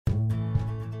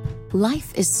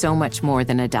Life is so much more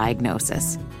than a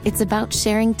diagnosis. It's about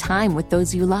sharing time with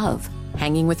those you love,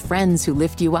 hanging with friends who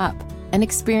lift you up, and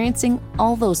experiencing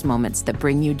all those moments that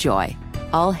bring you joy.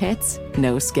 All hits,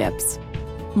 no skips.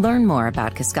 Learn more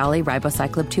about Kisqali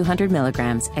Ribociclib 200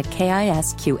 milligrams at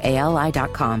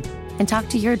KISQALI.com and talk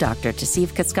to your doctor to see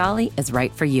if Kisqali is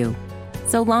right for you.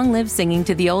 So long live singing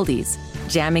to the oldies,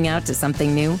 jamming out to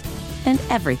something new, and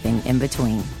everything in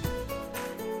between.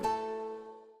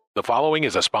 The following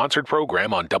is a sponsored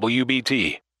program on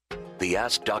WBT. The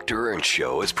Ask Dr. Ernst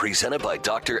Show is presented by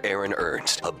Dr. Aaron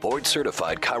Ernst, a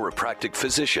board-certified chiropractic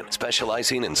physician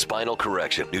specializing in spinal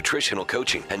correction, nutritional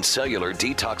coaching, and cellular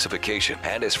detoxification,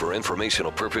 and is for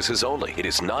informational purposes only. It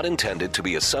is not intended to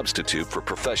be a substitute for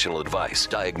professional advice,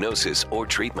 diagnosis, or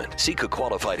treatment. Seek a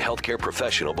qualified healthcare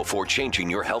professional before changing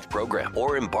your health program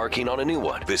or embarking on a new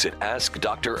one. Visit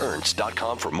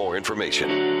AskDrErnst.com for more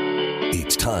information.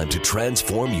 It's time to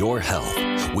transform your health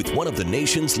with one of the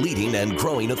nation's leading and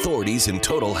growing authorities in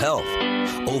total health.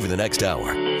 Over the next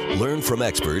hour, learn from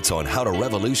experts on how to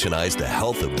revolutionize the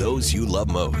health of those you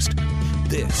love most.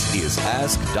 This is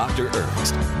Ask Dr.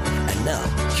 Ernst. And now,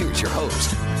 here's your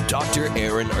host, Dr.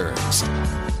 Aaron Ernst.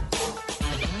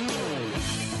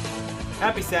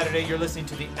 Happy Saturday. You're listening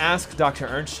to the Ask Dr.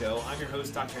 Ernst Show. I'm your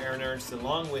host, Dr. Aaron Ernst,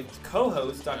 along with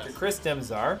co-host, Dr. Chris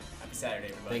Demzar. Saturday,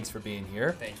 everybody. Thanks for being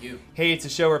here. Thank you. Hey, it's a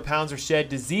show where pounds are shed,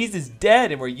 disease is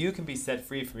dead, and where you can be set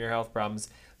free from your health problems.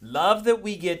 Love that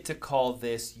we get to call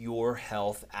this Your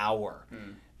Health Hour.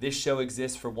 This show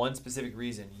exists for one specific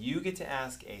reason. You get to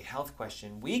ask a health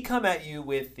question. We come at you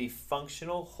with the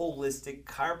functional, holistic,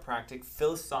 chiropractic,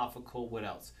 philosophical, what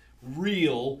else?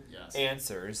 Real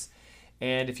answers.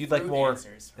 And if you'd like more,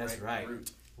 answers, that's right.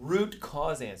 Root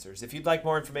cause answers. If you'd like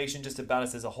more information just about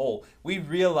us as a whole, we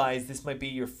realize this might be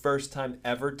your first time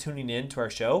ever tuning in to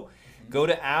our show. Go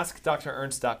to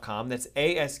AskDrErnst.com. That's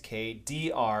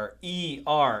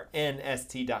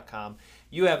AskDrErnst.com.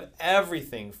 You have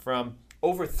everything from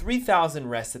over 3,000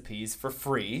 recipes for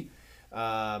free,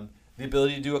 the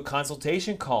ability to do a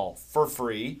consultation call for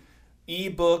free,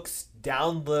 ebooks,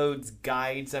 downloads,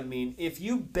 guides. I mean, if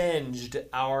you binged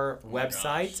our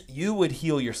website, you would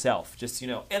heal yourself, just so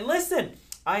you know. And listen,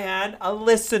 I had a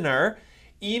listener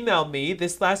email me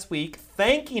this last week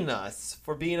thanking us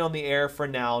for being on the air for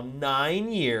now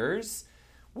 9 years.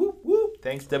 Whoop, whoop.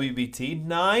 Thanks, WBT.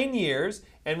 9 years.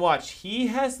 And watch, he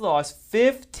has lost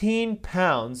 15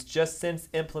 pounds just since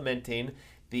implementing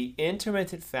the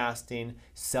intermittent fasting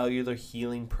cellular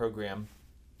healing program,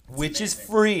 which is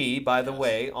free, by the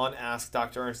way, on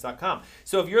AskDrErnst.com.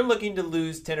 So if you're looking to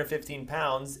lose 10 or 15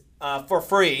 pounds for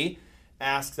free,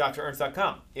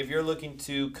 AskDrErnst.com. If you're looking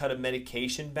to cut a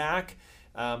medication back,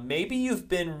 maybe you've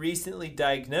been recently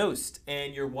diagnosed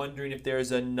and you're wondering if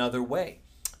there's another way.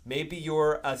 Maybe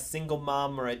you're a single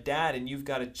mom or a dad and you've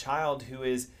got a child who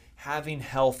is having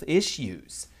health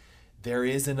issues. There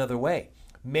is another way.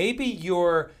 Maybe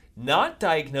you're not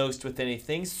diagnosed with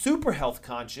anything, super health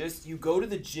conscious, you go to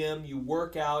the gym, you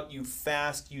work out, you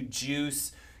fast, you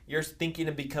juice, you're thinking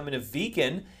of becoming a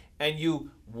vegan, and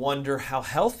you wonder how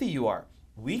healthy you are.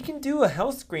 We can do a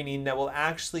health screening that will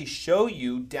actually show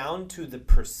you down to the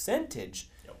percentage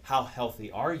how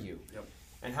healthy are you.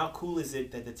 And how cool is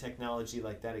it that the technology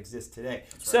like that exists today?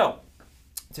 So,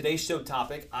 today's show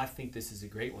topic, I think this is a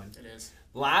great one. It is.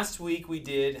 Last week we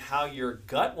did how your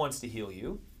gut wants to heal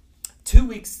you. 2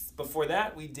 weeks before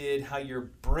that, we did how your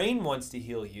brain wants to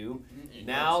heal you.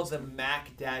 Now the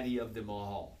Mac Daddy of them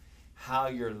all, how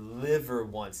your liver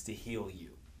wants to heal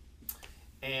you.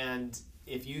 And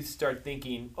if you start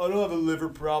thinking, I don't have a liver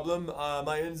problem,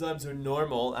 my enzymes are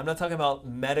normal. I'm not talking about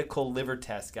medical liver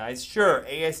tests, guys. Sure,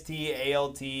 AST,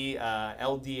 ALT,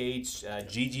 LDH,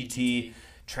 GGT,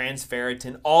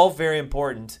 transferritin, all very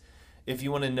important if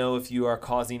you want to know if you are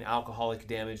causing alcoholic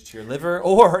damage to your liver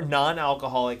or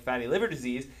non-alcoholic fatty liver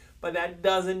disease, but that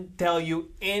doesn't tell you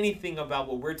anything about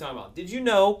what we're talking about. Did you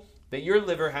know that your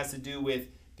liver has to do with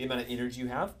the amount of energy you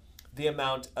have, the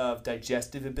amount of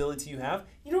digestive ability you have?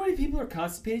 You know how many people are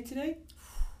constipated today?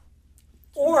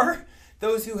 Or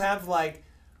those who have, like,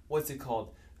 what's it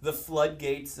called? The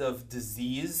floodgates of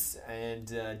disease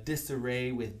and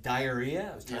disarray with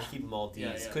diarrhea. I was trying to keep them all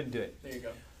D's. Couldn't do it. There you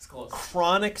go. It's close.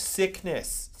 Chronic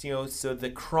sickness, so the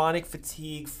chronic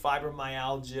fatigue,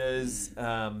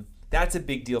 fibromyalgias, that's a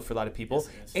big deal for a lot of people.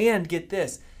 Yes, and get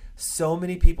this, so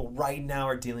many people right now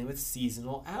are dealing with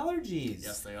seasonal allergies.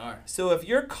 Yes, they are. So if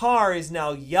your car is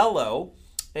now yellow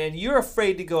and you're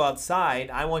afraid to go outside,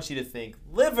 I want you to think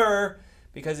liver,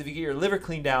 because if you get your liver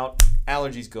cleaned out,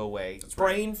 allergies go away. That's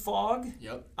Brain right. fog.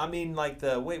 Yep. I mean, what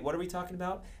are we talking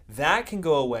about? That can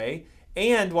go away.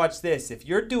 And watch this. If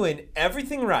you're doing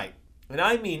everything right, And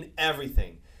I mean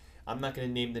everything. I'm not going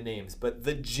to name the names, but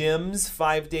the gyms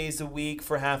 5 days a week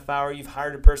for a half hour. You've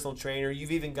hired a personal trainer.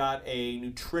 You've even got a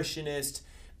nutritionist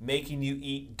making you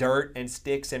eat dirt and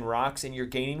sticks and rocks and you're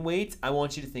gaining weight. I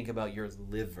want you to think about your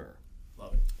liver.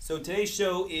 Love it. So today's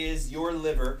show is your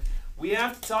liver. We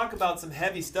have to talk about some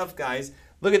heavy stuff, guys.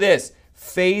 Look at this.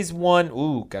 Phase 1.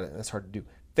 Ooh, got it. That's hard to do.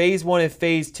 Phase 1 and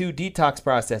Phase 2 detox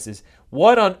processes.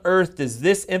 What on earth does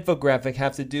this infographic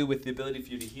have to do with the ability for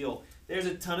you to heal? There's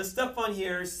a ton of stuff on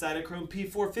here. Cytochrome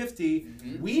P450.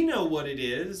 Mm-hmm. We know what it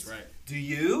is. That's right. Do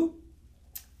you?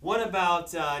 What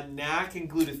about NAC and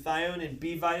glutathione and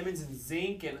B vitamins and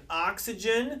zinc and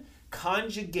oxygen?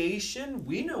 Conjugation.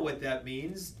 We know what that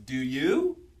means. Do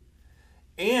you?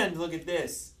 And look at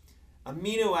this.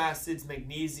 Amino acids,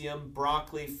 magnesium,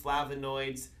 broccoli,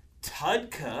 flavonoids,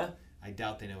 TUDCA. I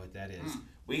doubt they know what that is.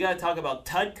 We got to talk about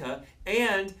TUDCA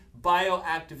and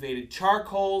bioactivated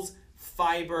charcoals,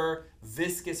 fiber,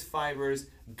 viscous fibers,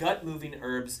 gut-moving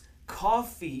herbs,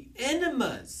 coffee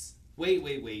enemas.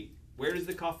 Wait. Where does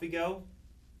the coffee go?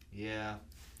 Yeah.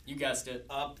 You guessed it.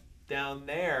 Up, down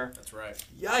there. That's right.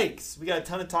 Yikes. We got a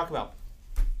ton to talk about.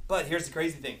 But here's the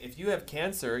crazy thing. If you have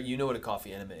cancer, you know what a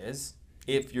coffee enema is.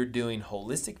 If you're doing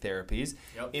holistic therapies,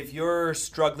 if you're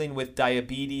struggling with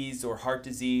diabetes or heart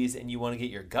disease and you want to get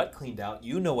your gut cleaned out,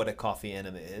 you know what a coffee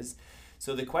enema is.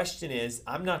 So the question is,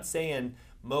 I'm not saying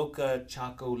mocha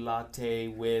choco latte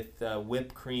with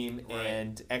whipped cream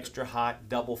and extra hot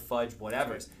double fudge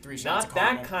whatever. 3 shots Not of that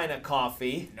caramel. kind of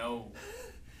coffee. No.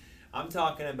 I'm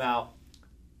talking about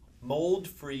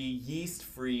mold-free,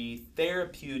 yeast-free,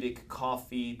 therapeutic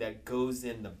coffee that goes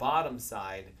in the bottom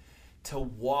side to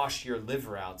wash your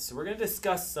liver out. So we're going to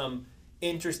discuss some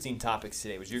interesting topics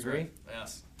today. Would you agree? Right.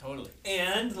 Yes, totally.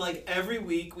 And like every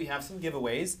week, we have some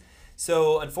giveaways.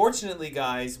 So unfortunately,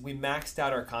 guys, we maxed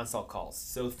out our consult calls.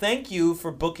 So thank you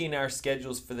for booking our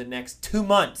schedules for the next 2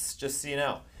 months, just so you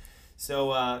know.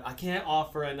 So I can't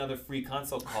offer another free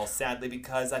consult call, sadly,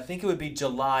 because I think it would be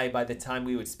July by the time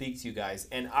we would speak to you guys.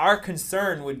 And our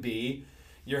concern would be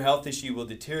your health issue will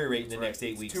deteriorate in the next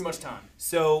 8 weeks. Too much time.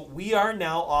 So we are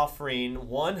now offering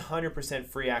 100%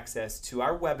 free access to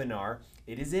our webinar.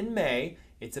 It is in May.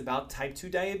 It's about type 2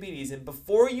 diabetes. And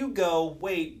before you go,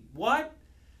 wait, what?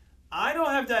 I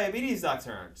don't have diabetes,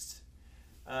 Dr. Ernst.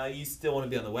 You still want to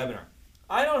be on the webinar.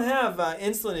 I don't have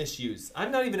insulin issues.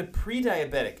 I'm not even a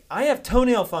pre-diabetic. I have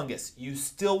toenail fungus. You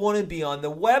still want to be on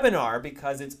the webinar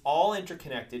because it's all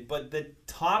interconnected. But the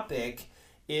topic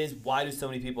is, why do so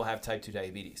many people have type 2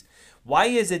 diabetes? Why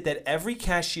is it that every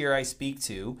cashier I speak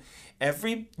to,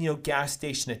 every gas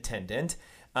station attendant,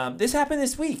 this happened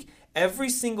this week, every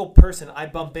single person I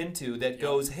bump into that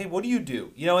goes, hey, what do you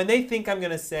do? And they think I'm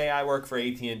going to say I work for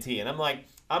AT&T. And I'm like,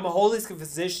 I'm a holistic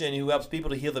physician who helps people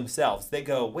to heal themselves. They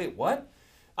go, wait, what?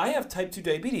 I have type 2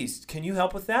 diabetes. Can you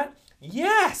help with that?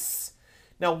 Yes.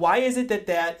 Now, why is it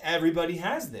that everybody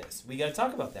has this? We got to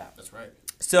talk about that. That's right.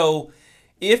 So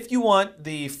if you want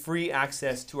the free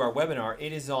access to our webinar,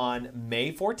 it is on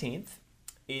May 14th.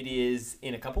 It is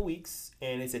in a couple weeks,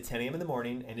 and it's at 10 a.m. in the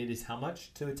morning. And it is how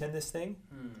much to attend this thing?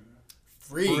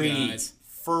 Free, guys.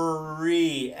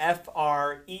 Free. Free.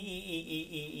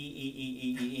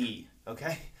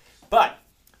 Okay? But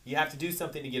you have to do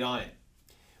something to get on it.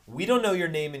 We don't know your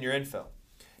name and your info.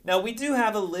 Now, we do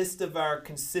have a list of our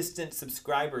consistent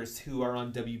subscribers who are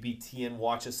on WBT and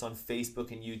watch us on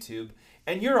Facebook and YouTube,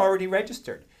 and you're already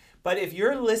registered. But if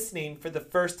you're listening for the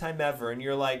first time ever and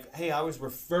you're like, hey, I was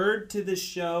referred to this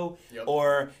show,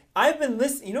 or I've been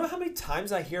listening, you know how many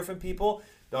times I hear from people,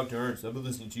 Dr. Ernst, I've been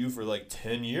listening to you for like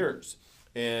 10 years,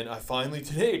 and I finally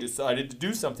today decided to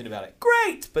do something about it.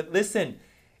 Great! But listen,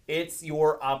 it's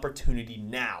your opportunity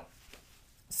now.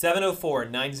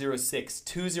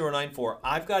 704-906-2094.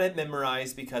 I've got it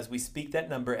memorized because we speak that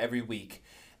number every week.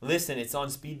 Listen, it's on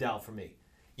speed dial for me.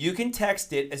 You can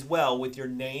text it as well with your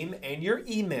name and your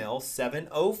email,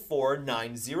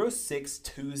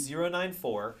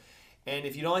 704-906-2094. And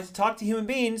if you don't like to talk to human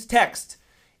beings, text.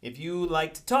 If you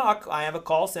like to talk, I have a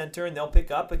call center and they'll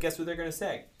pick up, but guess what they're going to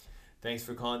say? Thanks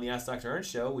for calling the Ask Dr. Ernst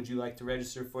Show. Would you like to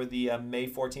register for the May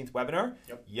 14th webinar?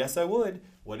 Yep. Yes, I would.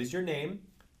 What is your name?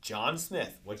 John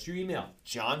Smith. What's your email?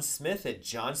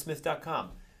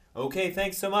 johnsmith@johnsmith.com. Okay,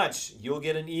 thanks so much. You'll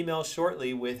get an email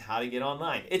shortly with how to get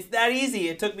online. It's that easy.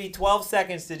 It took me 12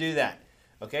 seconds to do that.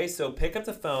 Okay, so pick up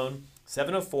the phone,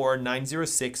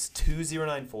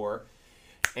 704-906-2094,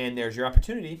 and there's your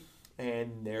opportunity,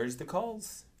 and there's the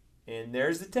calls, and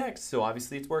there's the text. So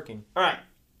obviously it's working. All right,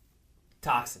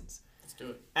 toxins. Let's do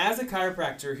it. As a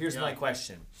chiropractor, here's my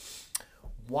question.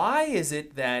 Why is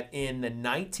it that in the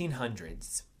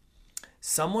 1900s,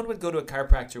 someone would go to a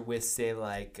chiropractor with, say,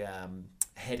 like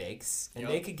headaches, and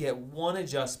they could get one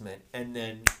adjustment, and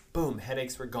then boom,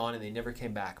 headaches were gone, and they never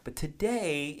came back. But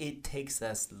today, it takes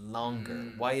us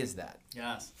longer. Why is that?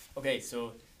 Yes. Okay,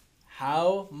 so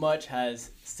how much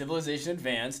has civilization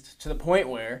advanced to the point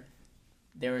where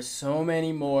there are so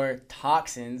many more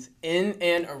toxins in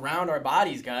and around our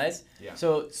bodies, guys? Yeah.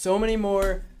 So many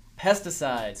more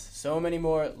pesticides, so many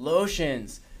more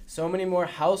lotions, so many more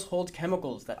household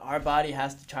chemicals that our body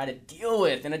has to try to deal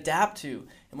with and adapt to.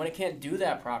 And when it can't do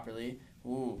that properly,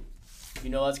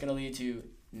 that's going to lead to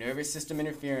nervous system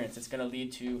interference. It's going to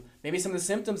lead to maybe some of the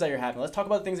symptoms that you're having. Let's talk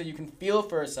about things that you can feel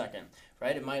for a second,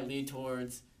 right? It might lead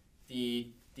towards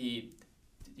the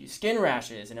skin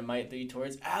rashes, and it might lead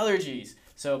towards allergies.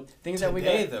 So things that we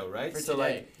Today, though, right? So,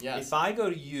 today, yes. if I go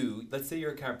to you, let's say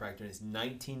you're a chiropractor, and it's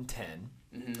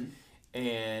 1910,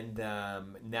 and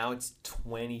now it's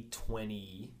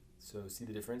 2020. So, see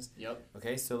the difference? Yep.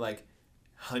 Okay, so like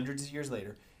hundreds of years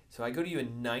later. So, I go to you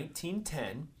in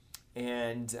 1910,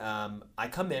 and I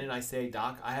come in and I say,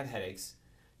 Doc, I have headaches.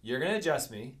 You're going to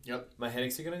adjust me. Yep. My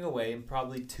headaches are going to go away in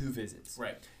probably 2 visits.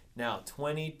 Right. Now,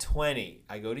 2020,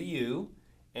 I go to you,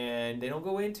 and they don't go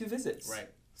away in 2 visits. Right.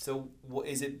 So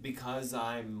is it because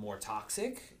I'm more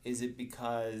toxic? Is it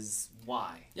because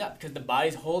why? Yeah, because the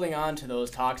body's holding on to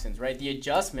those toxins, right? The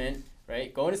adjustment,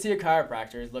 right? Going to see a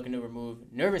chiropractor is looking to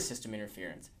remove nervous system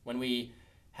interference. When we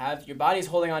have your body's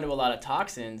holding on to a lot of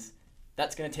toxins,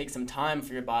 that's going to take some time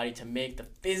for your body to make the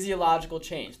physiological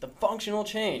change, the functional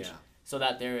change, so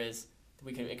that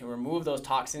it can remove those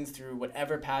toxins through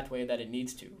whatever pathway that it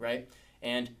needs to, right?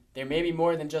 And there may be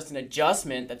more than just an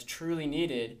adjustment that's truly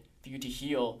needed for you to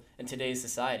heal in today's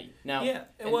society. Now,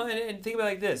 and think about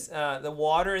it like this. The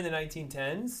water in the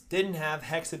 1910s didn't have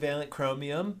hexavalent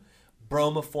chromium,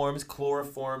 bromoforms,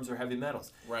 chloroforms, or heavy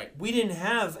metals. Right. We didn't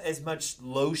have as much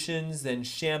lotions and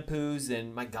shampoos,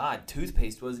 and my God,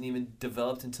 toothpaste wasn't even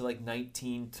developed until like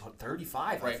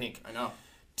 1935, right. I think. I know.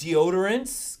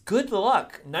 Deodorants, good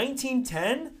luck.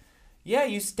 1910, yeah,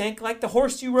 you stank like the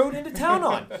horse you rode into town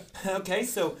on. Okay,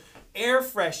 so air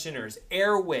fresheners,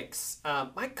 air wicks.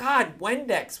 My God,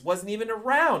 Windex wasn't even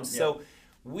around. So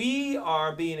we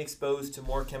are being exposed to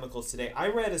more chemicals today. I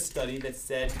read a study that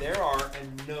said there are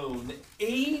a known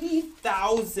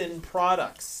 80,000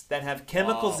 products that have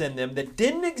chemicals in them that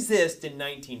didn't exist in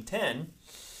 1910.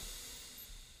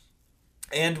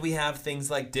 And we have things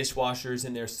like dishwashers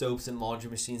in their soaps and laundry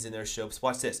machines in their soaps.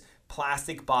 Watch this.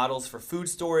 Plastic bottles for food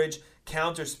storage,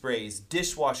 counter sprays,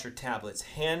 dishwasher tablets,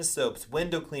 hand soaps,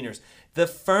 window cleaners. The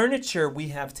furniture we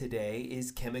have today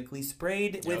is chemically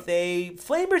sprayed with a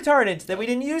flame retardant that we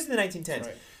didn't use in the 1910s.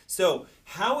 Right. So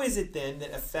how is it then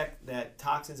that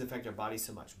toxins affect our body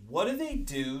so much? What do they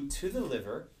do to the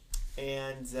liver?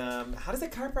 And how does a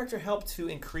chiropractor help to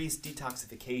increase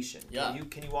detoxification? Yeah.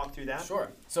 Can you walk through that?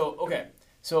 Sure.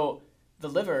 So the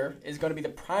liver is going to be the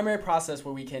primary process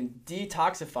where we can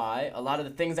detoxify a lot of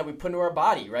the things that we put into our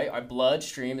body, right? Our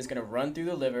bloodstream is going to run through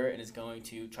the liver and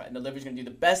and the liver is going to do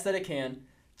the best that it can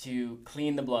to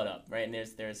clean the blood up, right? And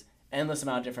there's endless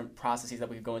amount of different processes that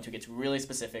we could go into. It gets really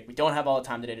specific. We don't have all the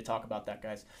time today to talk about that,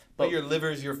 guys. But your liver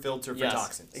is your filter for yes,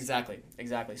 toxins.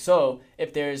 Exactly. So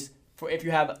if you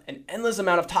have an endless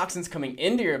amount of toxins coming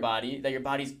into your body that your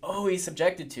body's always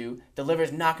subjected to, the liver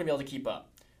is not going to be able to keep up,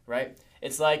 right?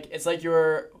 It's like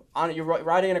you're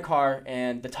riding in a car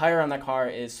and the tire on that car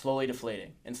is slowly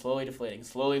deflating,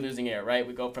 slowly losing air, right?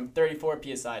 We go from 34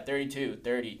 psi, 32,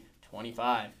 30,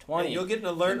 25, 20. And you'll get an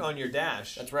alert on your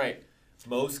dash. That's right.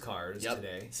 Most cars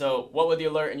today. So what would the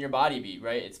alert in your body be,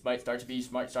 right? You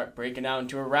might start breaking out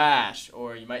into a rash,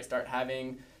 or you might start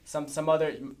having some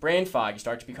other brain fog. You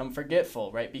start to become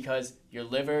forgetful, right? Because your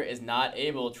liver is not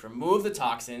able to remove the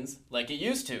toxins like it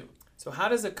used to. So how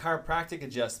does a chiropractic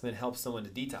adjustment help someone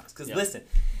to detox? Because listen,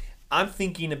 I'm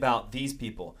thinking about these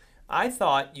people. I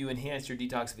thought you enhanced your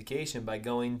detoxification by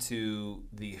going to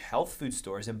the health food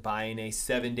stores and buying a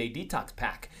 7-day detox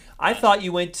pack. I thought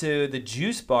you went to the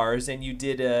juice bars and you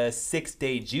did a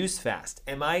 6-day juice fast.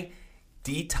 Am I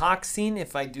detoxing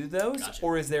if I do those? Gotcha.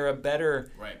 Or is there a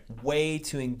better way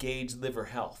to engage liver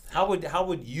health? How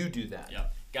would you do that? Yeah.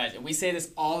 Guys, and we say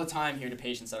this all the time here to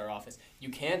patients at our office. You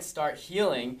can't start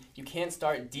healing, you can't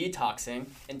start detoxing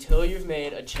until you've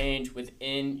made a change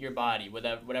within your body,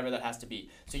 whatever that has to be.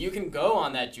 So you can go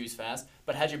on that juice fast,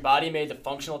 but has your body made the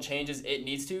functional changes it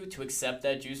needs to accept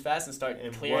that juice fast and start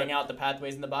clearing out the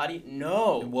pathways in the body?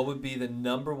 No. And what would be the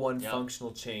number one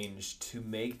functional change to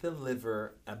make the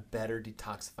liver a better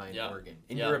detoxifying organ,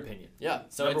 in your opinion? Yeah.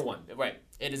 So number one. Right.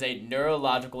 It is a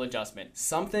neurological adjustment.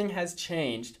 Something has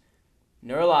changed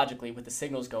neurologically with the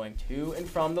signals going to and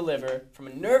from the liver from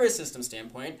a nervous system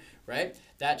standpoint, right?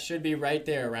 That should be right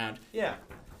there around the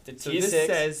T6. So this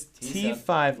says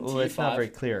T5. Well, it's not very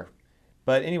clear.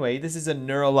 But anyway, this is a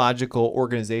neurological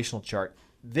organizational chart.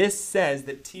 This says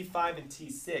that T5 and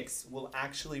T6 will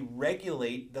actually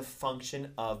regulate the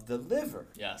function of the liver.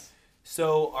 Yes.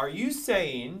 So are you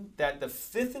saying that the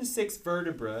 5th and 6th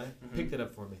vertebra, pick that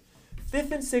up for me,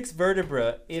 5th and 6th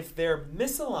vertebra, if they're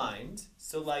misaligned,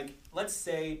 so like, let's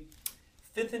say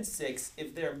 5th and 6th,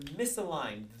 if they're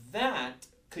misaligned, that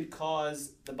could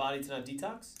cause the body to not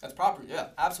detox? That's proper. Yeah,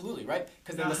 absolutely, right?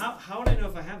 Now, how would I know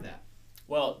if I have that?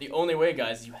 Well, the only way,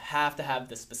 guys, is you have to have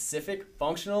the specific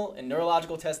functional and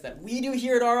neurological test that we do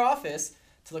here at our office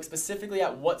to look specifically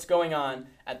at what's going on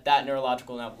at that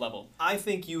neurological level. I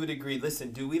think you would agree.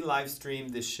 Listen, do we live stream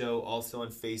this show also on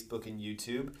Facebook and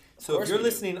YouTube? So if you're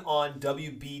listening on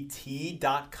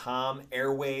WBT.com,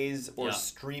 Airways, or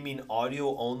streaming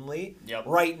audio only,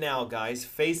 right now, guys,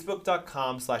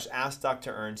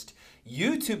 Facebook.com/AskDrErnst,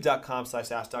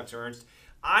 YouTube.com/AskDrErnst,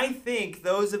 I think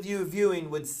those of you viewing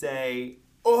would say,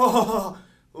 oh,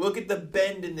 look at the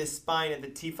bend in this spine at the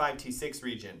T5, T6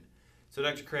 region. So,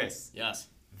 Dr. Chris. Yes.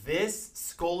 This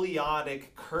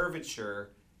scoliotic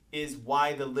curvature is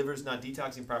why the liver's not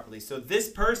detoxing properly. So this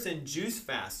person juice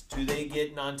fasts, do they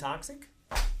get non-toxic?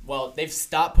 Well, they've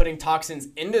stopped putting toxins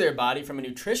into their body from a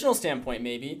nutritional standpoint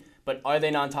maybe, but are they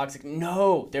non-toxic?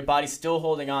 No, their body's still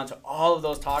holding on to all of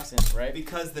those toxins, right?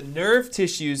 Because the nerve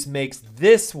tissues makes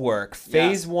this work,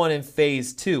 phase 1 and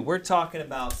phase 2. We're talking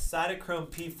about cytochrome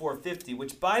P450,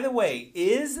 which, by the way,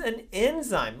 is an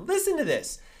enzyme. Listen to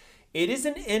this. It is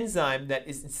an enzyme that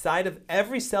is inside of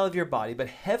every cell of your body, but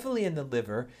heavily in the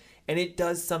liver, and it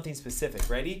does something specific.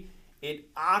 Ready?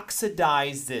 It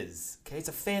oxidizes. Okay, it's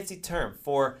a fancy term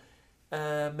for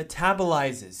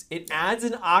metabolizes. It adds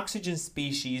an oxygen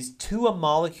species to a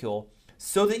molecule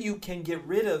so that you can get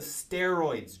rid of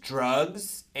steroids,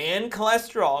 drugs, and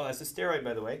cholesterol. That's a steroid,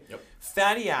 by the way. Yep.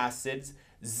 Fatty acids,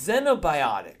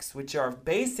 xenobiotics, which are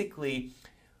basically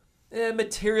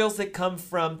materials that come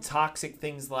from toxic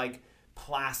things like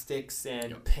plastics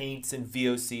and paints and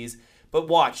VOCs. But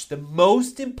watch, the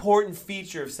most important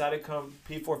feature of cytochrome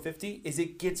P450 is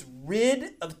it gets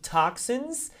rid of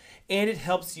toxins and it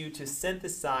helps you to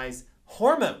synthesize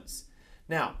hormones.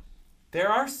 Now, there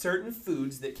are certain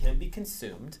foods that can be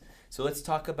consumed. So let's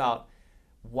talk about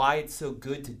why it's so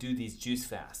good to do these juice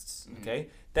fasts, okay?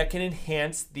 That can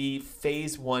enhance the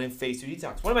phase 1 and phase 2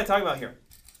 detox. What am I talking about here?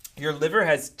 Your liver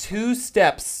has 2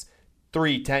 steps,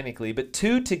 3 technically, but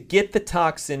 2 to get the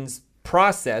toxins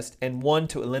processed and 1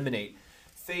 to eliminate.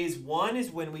 Phase 1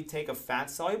 is when we take a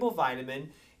fat-soluble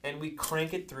vitamin and we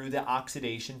crank it through the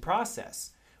oxidation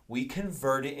process. We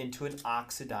convert it into an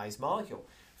oxidized molecule.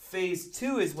 Phase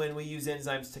 2 is when we use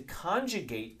enzymes to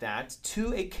conjugate that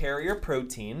to a carrier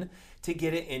protein to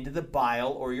get it into the bile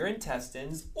or your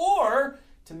intestines, or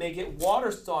to make it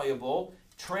water-soluble,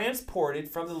 transported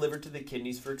from the liver to the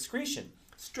kidneys for excretion.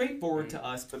 Straightforward to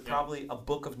us, but probably a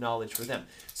book of knowledge for them.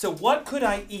 So what could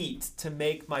I eat to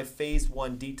make my phase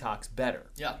 1 detox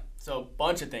better? Yeah, so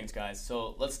bunch of things, guys.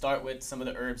 So let's start with some of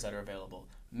the herbs that are available.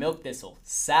 Milk thistle,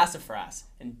 sassafras,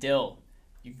 and dill.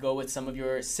 You can go with some of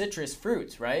your citrus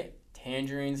fruits, right?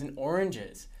 Tangerines and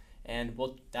oranges. And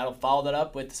that'll follow that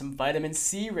up with some vitamin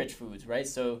C rich foods, right?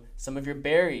 So some of your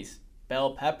berries,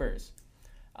 bell peppers.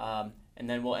 And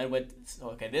then we'll end with,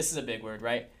 okay, this is a big word,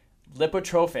 right?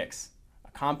 Lipotrophics,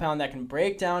 a compound that can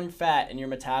break down fat in your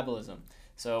metabolism.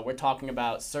 So we're talking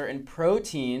about certain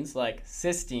proteins like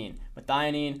cysteine,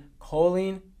 methionine,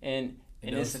 choline, and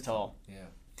inositol. Yeah.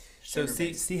 So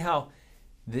see how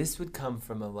this would come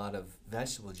from a lot of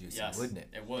vegetable juicing, wouldn't it?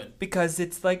 It would. Because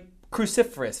it's like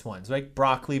cruciferous ones, like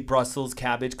broccoli, Brussels,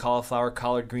 cabbage, cauliflower,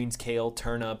 collard greens, kale,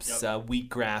 turnips,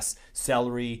 wheatgrass,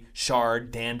 celery,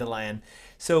 chard, dandelion.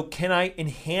 So can I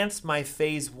enhance my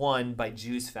phase 1 by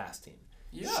juice fasting?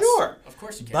 Yes, sure. Of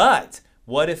course you can. But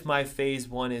what if my phase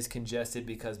 1 is congested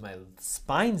because my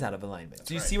spine's out of alignment?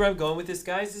 Do you see where I'm going with this,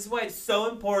 guys? This is why it's so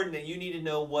important that you need to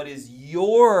know what is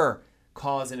your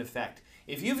cause and effect.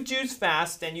 If you've juice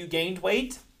fast and you gained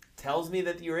weight, tells me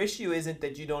that your issue isn't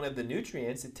that you don't have the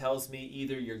nutrients. It tells me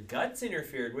either your gut's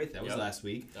interfered with, that was last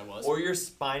week, that was, or your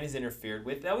spine is interfered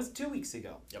with, that was 2 weeks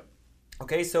ago. Yep.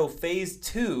 Okay, so phase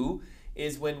 2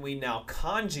 is when we now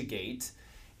conjugate,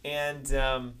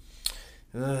 and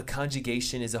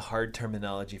conjugation is a hard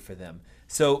terminology for them.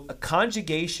 So a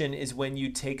conjugation is when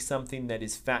you take something that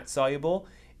is fat soluble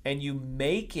and you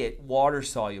make it water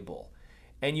soluble.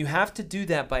 And you have to do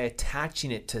that by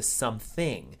attaching it to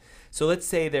something. So let's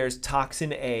say there's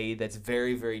toxin A that's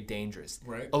very, very dangerous.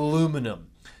 Right. Aluminum.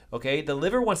 Okay, the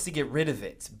liver wants to get rid of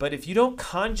it, but if you don't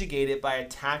conjugate it by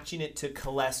attaching it to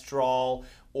cholesterol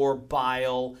or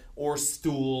bile or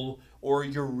stool or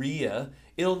urea,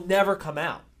 it'll never come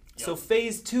out. Yep. So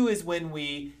phase 2 is when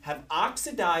we have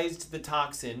oxidized the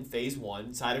toxin, phase 1,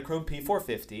 cytochrome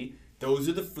P450. Those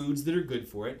are the foods that are good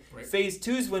for it. Right. Phase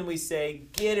 2 is when we say,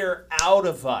 get her out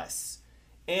of us.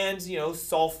 And,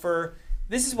 sulfur.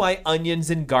 This is why onions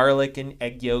and garlic and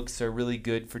egg yolks are really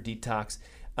good for detox.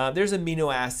 There's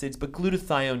amino acids, but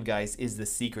glutathione, guys, is the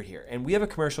secret here. And we have a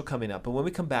commercial coming up. But when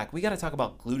we come back, we got to talk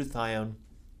about glutathione,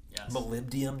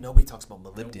 molybdenum. Nobody talks about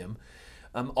molybdenum.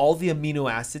 All the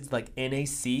amino acids like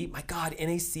NAC. My God,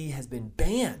 NAC has been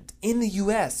banned in the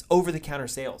U.S. over-the-counter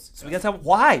sales. So we got to talk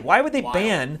why. Why would they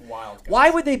ban?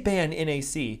 Why would they ban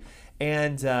NAC?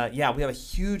 And we have a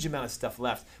huge amount of stuff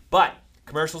left. But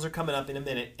commercials are coming up in a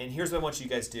minute. And here's what I want you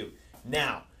guys to do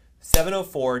now.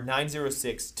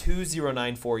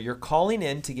 704-906-2094. You're calling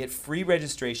in to get free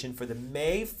registration for the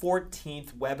May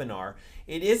 14th webinar.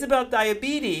 It is about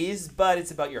diabetes, but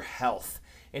it's about your health.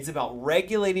 It's about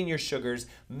regulating your sugars,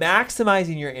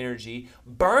 maximizing your energy,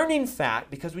 burning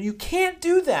fat, because when you can't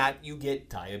do that, you get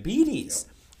diabetes.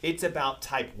 Yep. It's about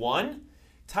type 1,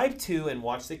 type 2, and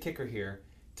watch the kicker here,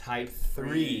 type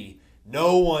 3.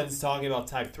 No one's talking about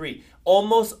type 3.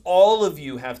 Almost all of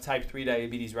you have type 3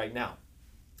 diabetes right now.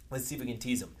 Let's see if we can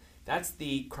tease them. That's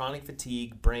the chronic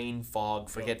fatigue, brain fog,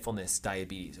 forgetfulness,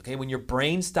 diabetes. Okay, when your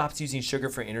brain stops using sugar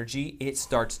for energy, it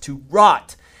starts to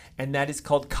rot. And that is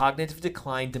called cognitive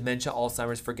decline, dementia,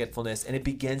 Alzheimer's, forgetfulness. And it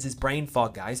begins as brain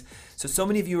fog, guys. So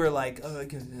many of you are like,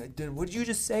 what did you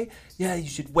just say? Yeah, you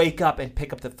should wake up and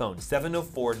pick up the phone.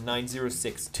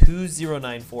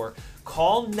 704-906-2094.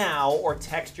 Call now or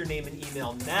text your name and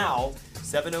email now.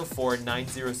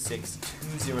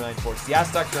 704-906-2094. It's the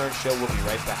Ask Dr. Ernst Show. We'll be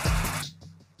right back.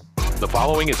 The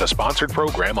following is a sponsored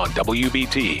program on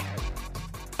WBT.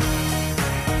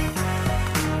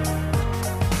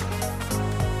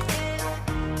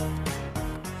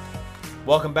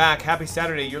 Welcome back. Happy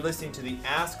Saturday. You're listening to the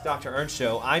Ask Dr. Ernst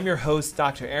Show. I'm your host,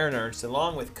 Dr. Aaron Ernst,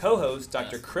 along with co-host,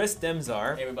 Dr. Chris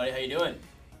Demzar. Hey, everybody. How you doing?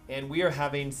 And we are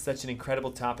having such an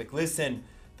incredible topic. Listen,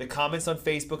 the comments on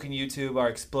Facebook and YouTube are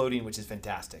exploding, which is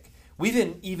fantastic. We've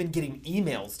been even getting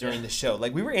emails during the show.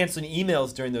 Like, we were answering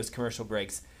emails during those commercial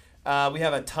breaks. We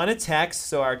have a ton of texts,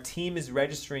 so our team is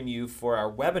registering you for our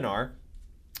webinar.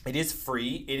 It is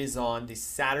free. It is on the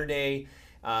Saturday,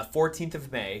 14th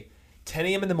of May. 10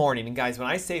 a.m. in the morning. And guys, when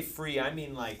I say free, I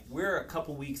mean like we're a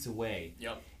couple weeks away.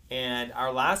 Yep. And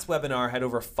our last webinar had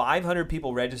over 500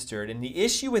 people registered. And the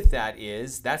issue with that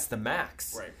is that's the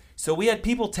max. Right. So we had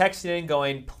people texting in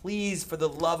going, please, for the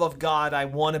love of God, I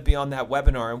want to be on that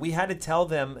webinar. And we had to tell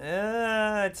them,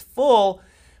 it's full.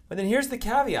 But then here's the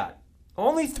caveat.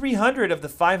 Only 300 of the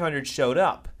 500 showed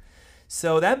up.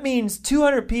 So that means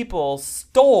 200 people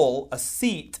stole a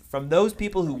seat from those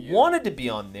people who wanted to be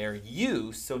on there,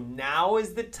 So now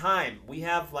is the time. We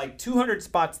have like 200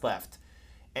 spots left.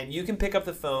 And you can pick up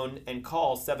the phone and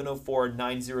call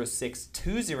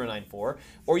 704-906-2094.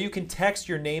 Or you can text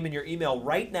your name and your email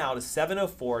right now to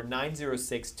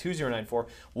 704-906-2094.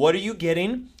 What are you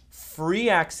getting? Free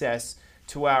access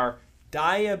to our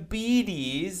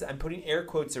diabetes. I'm putting air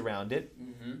quotes around it.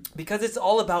 Because it's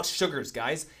all about sugars,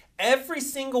 guys. Every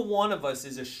single one of us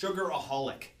is a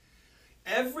sugaraholic.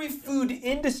 Every food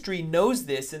industry knows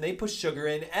this, and they put sugar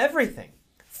in everything.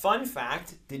 Fun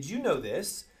fact, did you know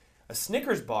this? A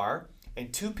Snickers bar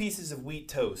and 2 pieces of wheat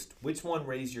toast. Which one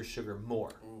raise your sugar more?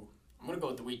 Ooh, I'm going to go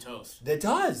with the wheat toast. That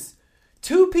does.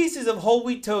 2 pieces of whole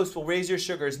wheat toast will raise your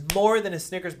sugars more than a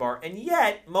Snickers bar. And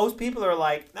yet, most people are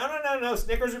like, no,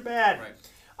 Snickers are bad. Right.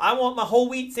 I want my whole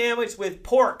wheat sandwich with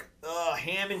pork,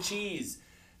 ham and cheese.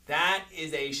 That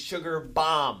is a sugar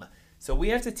bomb. So we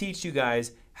have to teach you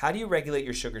guys, how do you regulate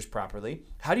your sugars properly?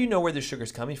 How do you know where the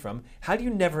sugar's coming from? How do you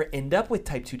never end up with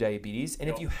type 2 diabetes? And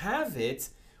if you have it,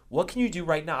 what can you do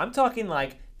right now? I'm talking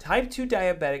like type 2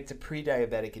 diabetic to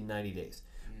pre-diabetic in 90 days.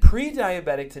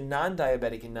 Pre-diabetic to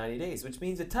non-diabetic in 90 days, which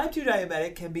means a type 2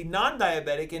 diabetic can be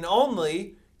non-diabetic in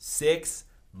only 6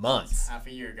 months. Half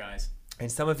a year, guys.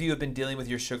 And some of you have been dealing with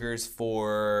your sugars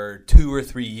for 2 or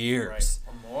 3 years. Right,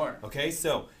 or more. Okay,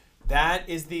 so that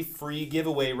is the free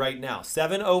giveaway right now.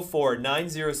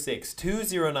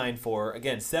 704-906-2094.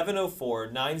 Again,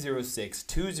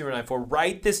 704-906-2094.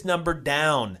 Write this number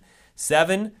down.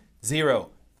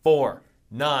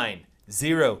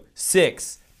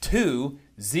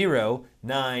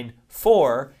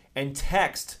 704-906-2094. And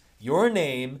text your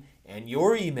name and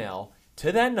your email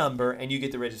to that number, and you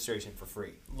get the registration for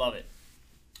free. Love it.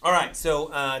 All right,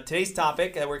 so today's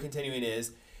topic that we're continuing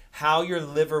is how your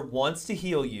liver wants to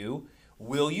heal you.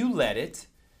 Will you let it?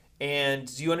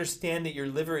 And do you understand that your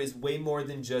liver is way more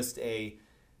than just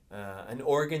an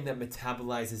organ that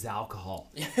metabolizes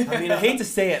alcohol? I mean, I hate to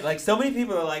say it. Like, so many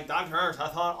people are like, Dr. Ernst, I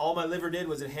thought all my liver did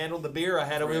was it handled the beer I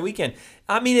had over the weekend.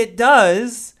 I mean, it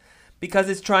does, because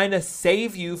it's trying to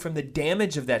save you from the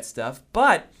damage of that stuff.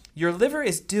 But your liver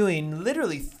is doing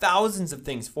literally thousands of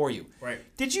things for you. Right.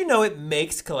 Did you know it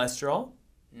makes cholesterol?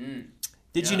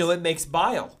 Did you know it makes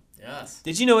bile? Yes.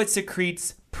 Did you know it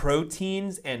secretes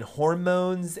proteins and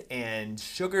hormones and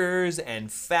sugars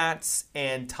and fats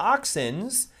and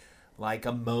toxins like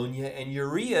ammonia and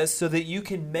urea so that you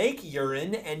can make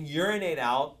urine and urinate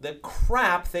out the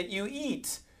crap that you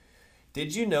eat?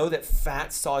 Did you know that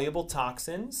fat-soluble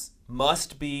toxins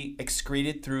must be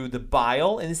excreted through the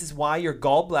bile? And this is why your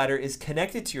gallbladder is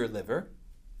connected to your liver.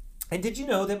 And did you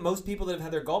know that most people that have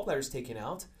had their gallbladders taken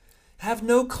out have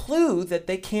no clue that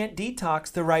they can't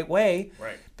detox the right way,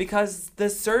 because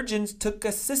the surgeons took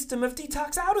a system of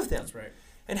detox out of them? That's right.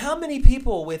 And how many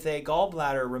people with a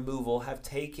gallbladder removal have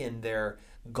taken their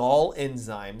gall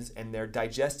enzymes and their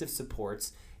digestive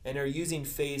supports and are using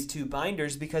phase 2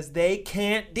 binders because they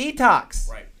can't detox?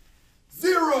 Right.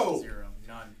 Zero.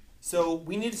 None. So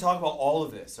we need to talk about all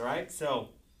of this, all right? So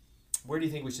where do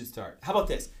you think we should start? How about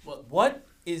this? Well, What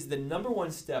is the number one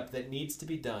step that needs to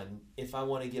be done if I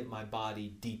want to get my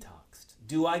body detoxed?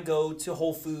 Do I go to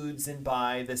Whole Foods and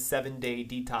buy the 7-day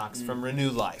detox from Renew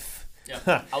Life?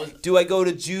 Yeah. Do I go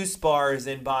to juice bars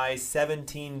and buy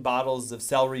 17 bottles of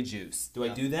celery juice? Do I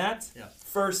do that? Yeah.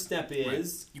 First step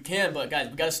is... You can, but guys,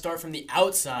 we got to start from the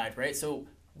outside, right? So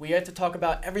we have to talk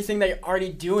about everything that you're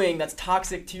already doing that's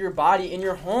toxic to your body in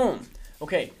your home.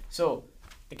 Okay, so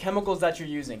the chemicals that you're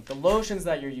using, the lotions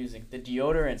that you're using, the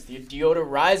deodorants, the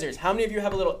deodorizers. How many of you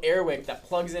have a little air wick that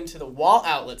plugs into the wall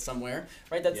outlet somewhere,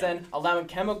 right? That's then allowing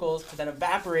chemicals to then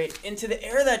evaporate into the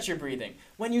air that you're breathing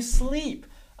when you sleep.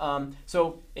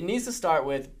 So it needs to start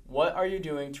with, what are you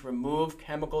doing to remove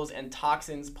chemicals and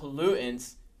toxins,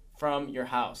 pollutants from your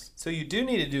house? So you do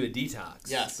need to do a detox.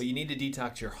 Yes. But you need to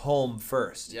detox your home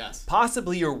first. Yes.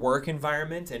 Possibly your work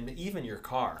environment and even your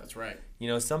car. That's right. You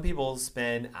know, some people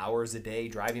spend hours a day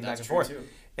driving back and true forth. too.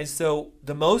 And so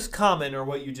the most common are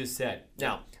what you just said.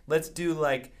 Now, let's do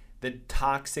like the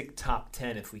toxic top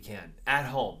 10 if we can, at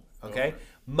home, okay?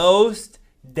 Most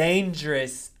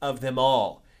dangerous of them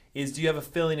all is, do you have a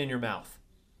filling in your mouth?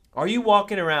 Are you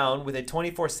walking around with a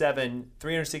 24/7,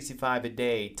 365 a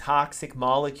day toxic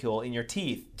molecule in your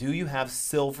teeth? Do you have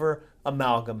silver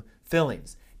amalgam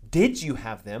fillings? Did you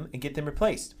have them and get them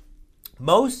replaced?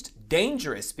 Most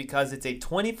dangerous because it's a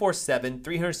 24/7,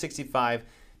 365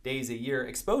 days a year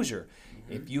exposure.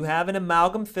 If you have an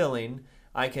amalgam filling,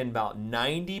 I can about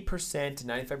 90% to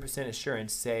 95%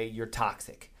 assurance say you're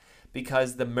toxic,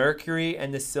 because the mercury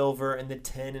and the silver and the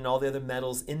tin and all the other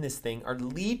metals in this thing are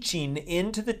leaching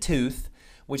into the tooth,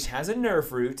 which has a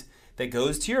nerve root that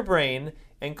goes to your brain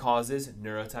and causes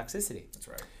neurotoxicity. That's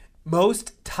right.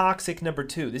 Most toxic number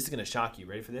 2, this is going to shock you.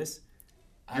 Ready for this?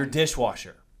 Your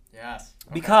dishwasher. Yes.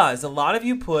 Okay. Because a lot of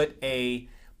you put a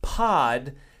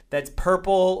pod that's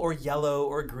purple or yellow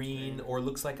or green or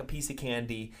looks like a piece of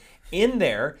candy in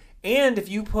there. And if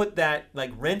you put that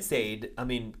like rinse aid, I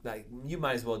mean, like, you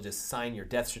might as well just sign your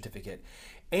death certificate.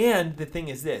 And the thing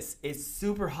is this, it's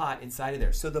super hot inside of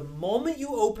there. So the moment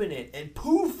you open it and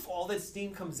poof, all that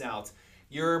steam comes out,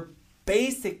 you're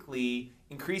basically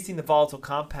increasing the volatile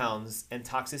compounds and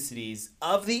toxicities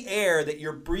of the air that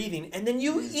you're breathing. And then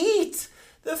you eat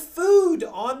the food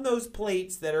on those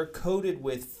plates that are coated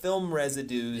with film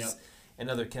residues and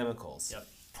other chemicals. Yep.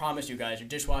 Promise you guys, your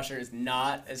dishwasher is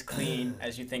not as clean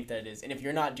as you think that it is. And if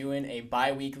you're not doing a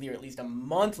bi-weekly or at least a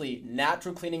monthly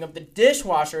natural cleaning of the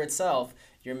dishwasher itself,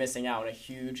 you're missing out on a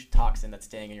huge toxin that's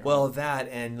staying in your home. That,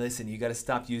 and listen, you got to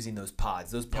stop using those pods.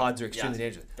 Those pods are extremely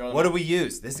dangerous. What do we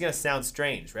use? This is going to sound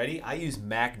strange. Ready? I use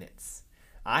magnets.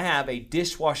 I have a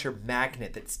dishwasher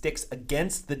magnet that sticks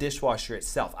against the dishwasher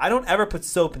itself. I don't ever put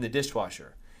soap in the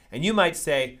dishwasher. And you might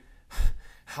say,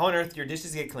 how on earth do your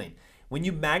dishes get clean? When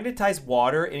you magnetize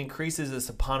water, it increases the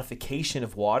saponification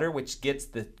of water, which gets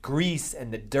the grease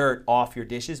and the dirt off your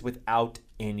dishes without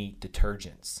any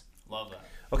detergents. Love that.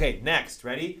 Okay, next,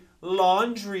 ready?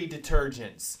 Laundry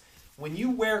detergents. When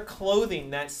you wear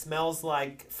clothing that smells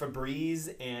like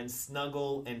Febreze and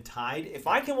Snuggle and Tide, if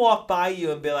I can walk by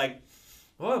you and be like,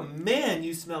 oh man,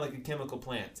 you smell like a chemical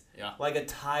plant. Yeah. Like a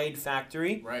Tide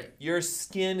factory. Right. Your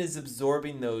skin is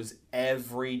absorbing those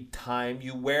every time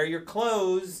you wear your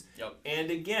clothes. Yep.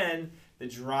 And again, the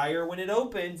dryer, when it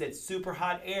opens, it's super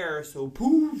hot air. So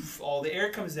poof, all the air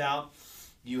comes out.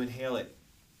 You inhale it.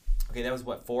 Okay, that was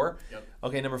what, 4? Yep.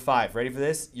 Okay, number 5. Ready for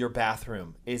this? Your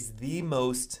bathroom is the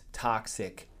most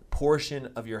toxic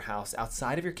portion of your house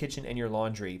outside of your kitchen and your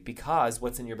laundry because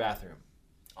what's in your bathroom?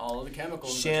 All of the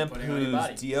chemicals that you're putting on your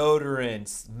body. Shampoos,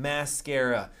 deodorants,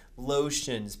 mascara,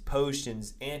 lotions,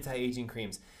 potions, anti-aging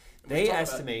creams. They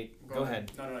estimate... Go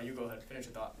ahead. No, you go ahead. Finish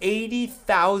your thought.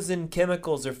 80,000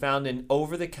 chemicals are found in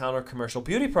over-the-counter commercial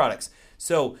beauty products.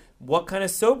 So what kind of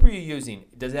soap are you using?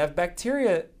 Does it have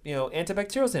bacteria,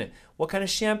 antibacterials in it? What kind of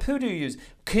shampoo do you use?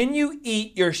 Can you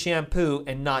eat your shampoo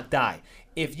and not die?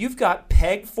 If you've got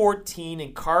PEG 14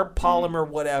 and carb polymer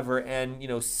whatever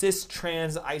and cis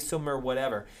trans isomer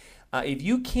whatever, if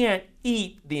you can't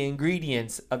eat the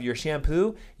ingredients of your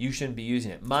shampoo, you shouldn't be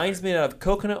using it. Mine's made out of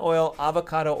coconut oil,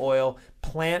 avocado oil,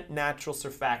 plant natural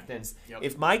surfactants. Yep.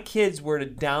 If my kids were to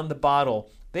down the bottle,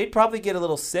 they'd probably get a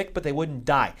little sick, but they wouldn't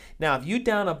die. Now, if you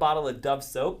down a bottle of Dove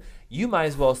soap, you might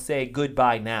as well say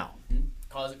goodbye now.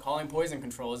 Calling poison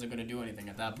control isn't going to do anything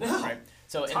at that point, right?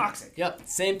 So Toxic. Yep,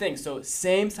 same thing. So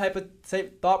same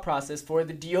thought process for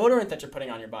the deodorant that you're putting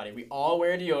on your body. We all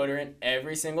wear deodorant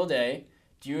every single day.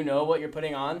 Do you know what you're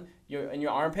putting on in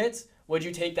your armpits? Would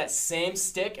you take that same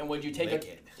stick and would you take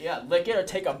lick it or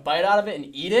take a bite out of it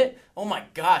and eat it? Oh my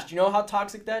gosh, do you know how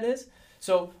toxic that is?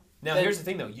 So now here's the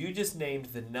thing though. You just named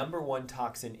the number one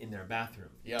toxin in their bathroom.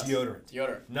 Yes.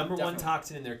 Deodorant. Number one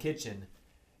toxin in their kitchen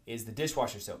is the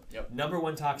dishwasher soap. Yep. Number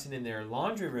one toxin in their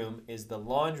laundry room is the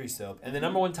laundry soap. And the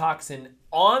number one toxin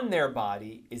on their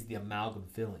body is the amalgam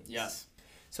fillings. Yes.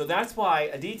 So that's why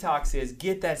a detox is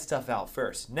get that stuff out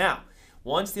first. Now,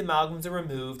 once the amalgams are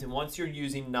removed and once you're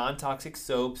using non-toxic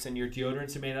soaps and your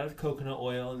deodorants are made out of coconut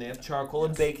oil and they have charcoal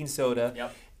and baking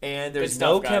soda and there's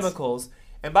no chemicals.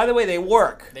 And by the way, they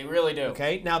work. They really do.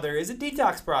 Okay? Now, there is a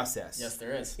detox process. Yes,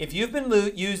 there is. If you've been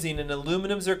using an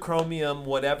aluminum zirconium,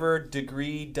 whatever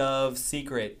degree Dove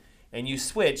secret, and you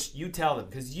switched, you tell them.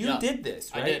 Because you did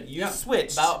this, right? I did. You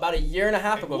switched. About a year and a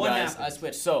half ago, guys, I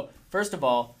switched. So, first of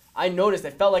all, I noticed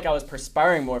it felt like I was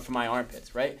perspiring more from my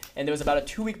armpits, right? And there was about a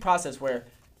 2-week process where,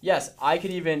 yes,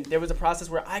 there was a process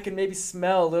where I could maybe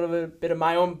smell a little bit of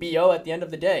my own BO at the end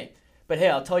of the day. But hey,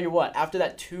 I'll tell you what, after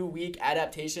that 2-week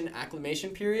acclimation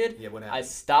period, what happened? I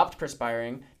stopped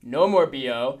perspiring, no more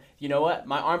BO. You know what?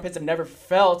 My armpits have never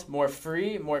felt more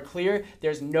free, more clear.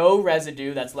 There's no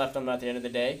residue that's left on them at the end of the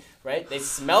day, right? They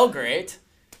smell great.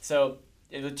 So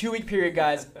it was a 2-week period,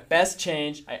 guys. Best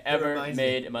change I ever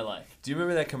made in my life. Do you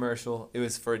remember that commercial? It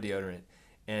was for deodorant.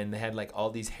 And they had like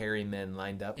all these hairy men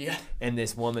lined up. Yeah. And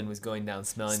this woman was going down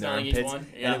smelling their each armpits. one.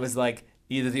 Yeah. And it was like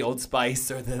either the Old Spice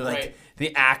or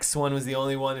the Axe one was the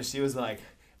only one. And she was like,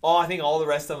 I think all the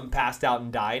rest of them passed out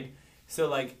and died. So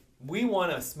like, we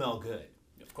want to smell good.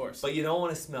 Of course. But you don't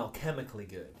want to smell chemically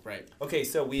good. Right. Okay,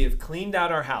 so we have cleaned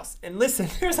out our house. And listen,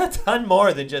 there's a ton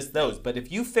more than just those. But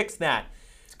if you fix that,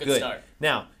 it's a good start.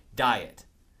 Now, diet.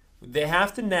 They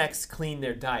have to next clean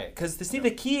their diet. Because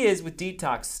the key is with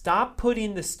detox, stop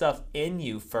putting the stuff in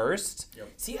you first. Yep.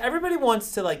 See, everybody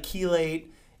wants to like chelate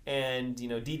and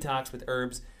detox with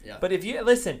herbs. Yeah. But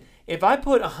if I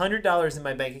put $100 in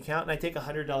my bank account and I take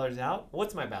 $100 out,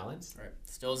 what's my balance? Right.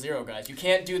 Still zero, guys. You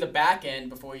can't do the back end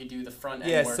before you do the front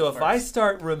end. Yeah, work so if first. I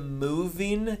start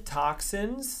removing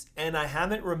toxins and I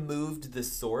haven't removed the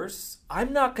source,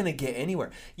 I'm not going to get anywhere.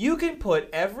 You can put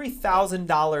every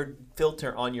 $1,000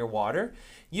 filter on your water.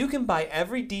 You can buy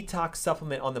every detox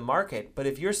supplement on the market, but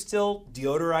if you're still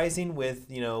deodorizing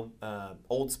with,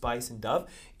 Old Spice and Dove,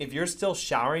 if you're still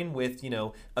showering with,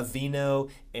 Aveeno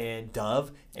and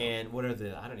Dove and what are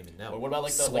I don't even know. Or what about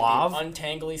like the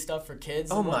untangly stuff for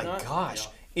kids? Oh and my whatnot? gosh.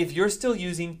 Yeah. If you're still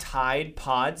using Tide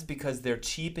Pods because they're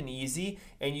cheap and easy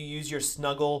and you use your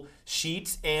Snuggle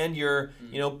sheets and you're,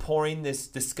 pouring this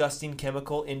disgusting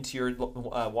chemical into your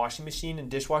washing machine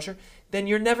and dishwasher, then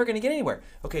you're never going to get anywhere.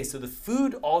 Okay, so the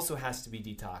food also has to be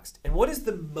detoxed. And what is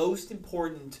the most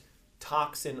important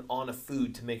toxin on a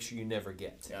food to make sure you never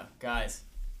get? Yeah, guys,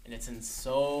 and it's in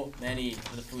so many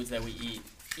of the foods that we eat.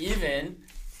 Even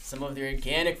some of the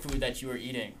organic food that you are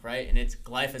eating, right? And it's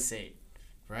glyphosate.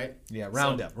 Right? Yeah,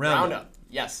 Roundup.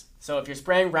 Yes. So if you're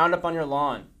spraying Roundup on your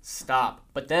lawn, stop.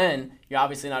 But then you're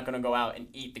obviously not going to go out and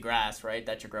eat the grass, right,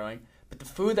 that you're growing. But the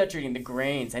food that you're eating, the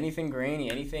grains, anything grainy,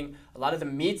 a lot of the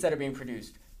meats that are being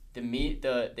produced,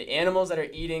 the animals that are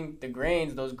eating the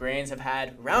grains, those grains have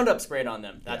had Roundup sprayed on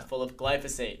them. That's full of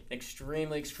glyphosate,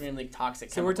 extremely, extremely toxic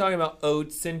chemical. So we're talking about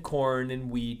oats and corn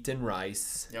and wheat and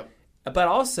rice. Yep. But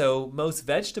also, most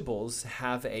vegetables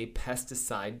have a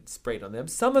pesticide sprayed on them.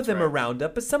 Some of them are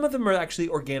Roundup, but some of them are actually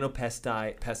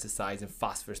organopesticides and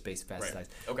phosphorus-based pesticides. Right.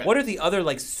 Okay. What are the other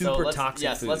super toxic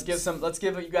foods? Let's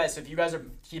give you guys. So if you guys are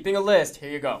keeping a list,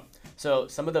 here you go. So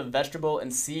some of the vegetable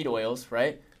and seed oils,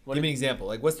 right? Give me an example.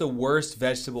 Like, what's the worst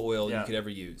vegetable oil you could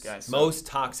ever use? Most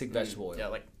toxic vegetable oil. Yeah,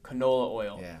 like canola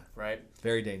oil. Yeah. Right?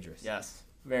 Very dangerous. Yes.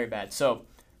 Very bad. So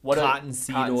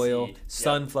Cottonseed oil, seed.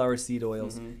 sunflower seed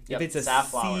oils. Yep. If it's a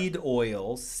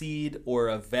Safflower. seed or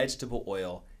a vegetable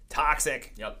oil,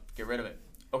 toxic. Yep. Get rid of it.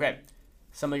 Okay.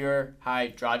 Some of your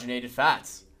hydrogenated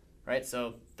fats, right?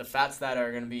 So the fats that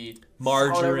are going to be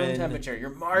solid at room Margarine. temperature. Your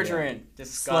margarine, Yeah.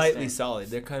 disgusting. Slightly solid.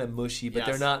 They're kind of mushy, but Yes.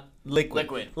 they're not liquid.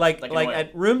 Liquid. Like Like an oil.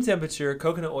 at room temperature,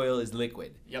 coconut oil is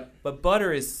liquid. Yep. But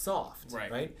butter is soft,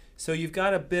 Right. So you've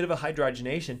got a bit of a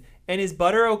hydrogenation. And is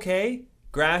butter okay?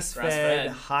 Grass-fed, Grass-fed.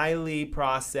 highly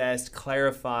processed,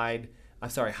 highly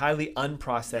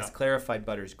unprocessed, Yeah. clarified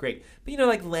butter is great. But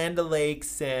like Land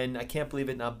O'Lakes and I can't believe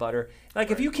it not butter.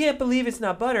 Like if you can't believe it's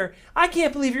not butter, I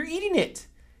can't believe you're eating it.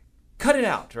 Cut it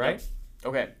out, right? Yep.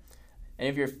 Okay. And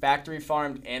if you're factory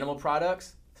farmed animal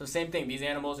products, so same thing. These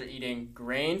animals are eating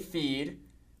grain feed,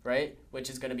 right? Which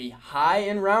is going to be high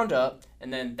in Roundup,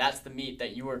 and then that's the meat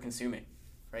that you are consuming,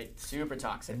 right? Super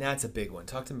toxic. And that's a big one.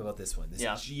 Talk to me about this one. This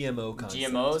Yeah. GMO concept.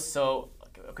 GMOs. So,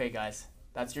 okay, guys,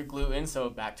 that's your gluten. So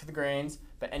back to the grains.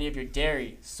 But any of your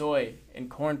dairy, soy, and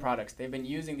corn products, they've been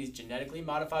using these genetically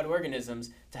modified organisms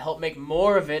to help make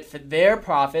more of it for their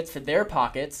profits, for their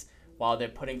pockets, while they're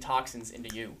putting toxins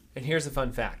into you. And here's a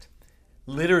fun fact.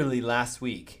 Literally last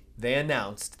week, they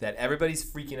announced that everybody's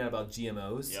freaking out about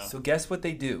GMOs. Yeah. So guess what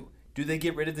they do? Do they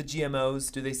get rid of the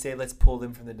GMOs? Do they say, let's pull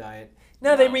them from the diet?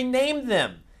 No, they renamed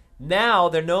them. Now,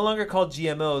 they're no longer called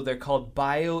GMO. They're called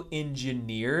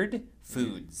bioengineered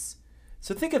foods.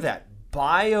 So think of that.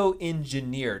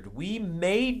 Bioengineered. We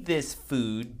made this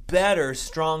food better,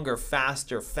 stronger,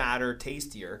 faster, fatter,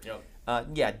 tastier.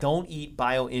 Yep. Don't eat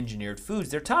bioengineered foods.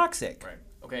 They're toxic. Right.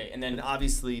 Okay, and then And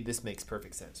obviously, this makes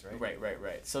perfect sense, right?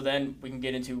 Right. So then we can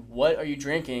get into what are you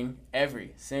drinking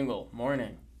every single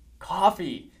morning?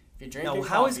 Coffee. If you're drinking Now,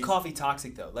 how is coffee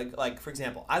toxic though? Like for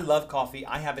example, I love coffee.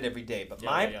 I have it every day, but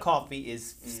my coffee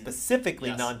is specifically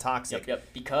Yes. non-toxic. Yep.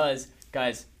 Because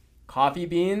guys, coffee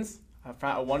beans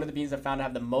are one of the beans I found to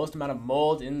have the most amount of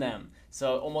mold in them.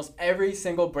 So almost every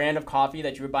single brand of coffee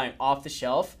that you were buying off the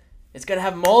shelf, it's gonna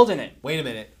have mold in it. Wait a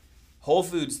minute. Whole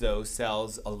Foods though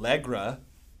sells Allegra.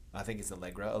 I think it's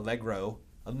Allegro.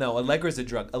 No, Allegra's a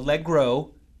drug.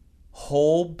 Allegro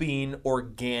whole bean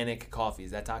organic coffee.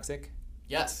 Is that toxic?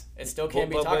 Yes, it still can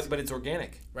be toxic. But it's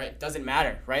organic. Right, doesn't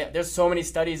matter, right? There's so many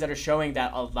studies that are showing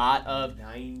that a lot of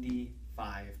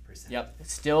 95%.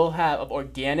 still have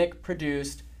organic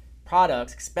produced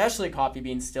products, especially coffee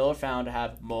beans, still are found to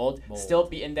have mold.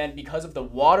 And then because of the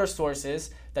water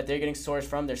sources that they're getting sourced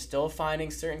from, they're still finding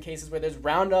certain cases where there's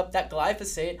Roundup, that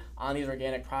glyphosate on these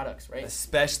organic products, right?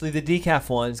 Especially the decaf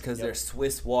ones because they're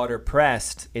Swiss water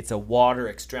pressed. It's a water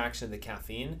extraction of the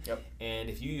caffeine. Yep. And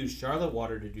if you use Charlotte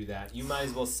water to do that, you might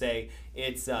as well say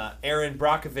it's Aaron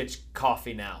Brockovich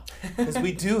coffee now. Because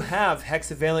we do have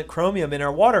hexavalent chromium in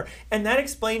our water. And that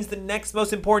explains the next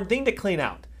most important thing to clean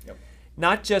out. Yep.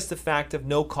 Not just the fact of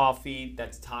no coffee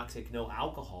that's toxic, no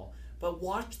alcohol, but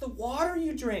watch the water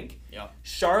you drink. Yep.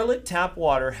 Charlotte tap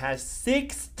water has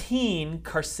 16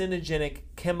 carcinogenic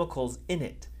chemicals in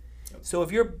it. Yep. So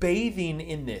if you're bathing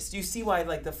in this, you see why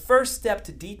the first step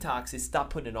to detox is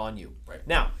stop putting it on you. Right.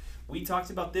 Now, we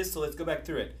talked about this, so let's go back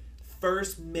through it.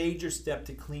 First major step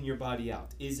to clean your body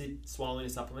out. Is it swallowing a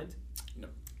supplement? No.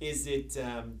 Is it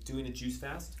doing a juice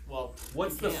fast? Well,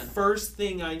 what's the first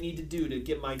thing I need to do to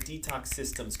get my detox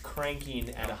systems cranking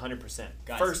at 100%?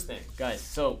 First thing. Guys,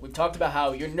 so we've talked about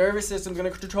how your nervous system's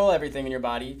going to control everything in your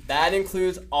body. That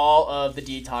includes all of the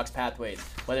detox pathways.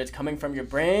 Whether it's coming from your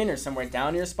brain or somewhere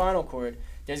down your spinal cord,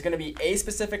 there's going to be a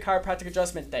specific chiropractic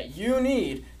adjustment that you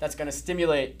need that's going to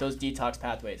stimulate those detox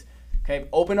pathways. Okay,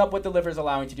 open up what the liver is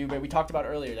allowing to do. But we talked about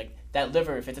earlier, like that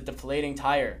liver, if it's a deflating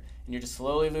tire and you're just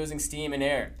slowly losing steam and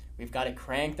air, we've got to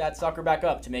crank that sucker back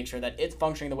up to make sure that it's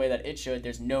functioning the way that it should.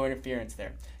 There's no interference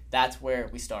there. That's where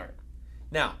we start.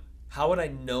 Now, how would I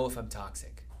know if I'm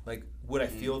toxic? Would I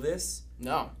feel this?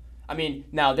 No. I mean,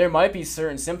 now there might be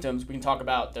certain symptoms. We can talk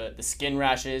about the skin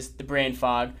rashes, the brain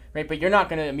fog, right? But you're not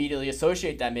going to immediately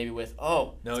associate that maybe with,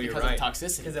 no, you're right. Of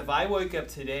toxicity. Because if I wake up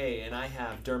today and I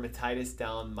have dermatitis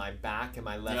down my back and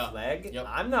my left leg,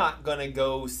 I'm not going to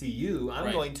go see you. I'm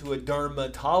going to a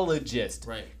dermatologist.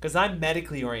 Right. Because I'm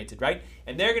medically oriented, right?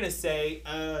 And they're going to say,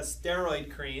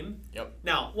 steroid cream. Yep.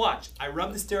 Now, watch. I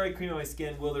rub the steroid cream on my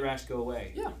skin. Will the rash go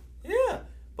away? Yeah. Yeah.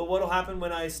 But what will happen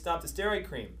when I stop the steroid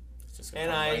cream?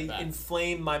 And I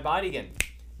inflame my body again.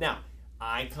 Now,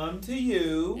 I come to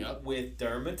you with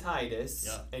dermatitis,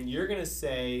 and you're going to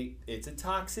say it's a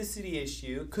toxicity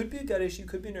issue. Could be a gut issue,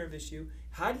 could be a nerve issue.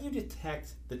 How do you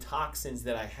detect the toxins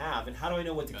that I have, and how do I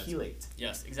know what to chelate?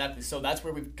 Yes, exactly. So that's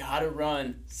where we've got to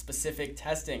run specific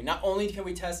testing. Not only can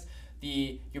we test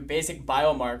your basic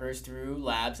biomarkers through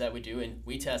labs that we do, and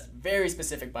we test very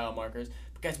specific biomarkers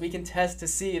because we can test to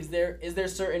see is there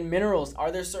certain minerals,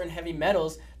 are there certain heavy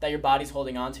metals that your body's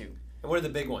holding on to. And what are the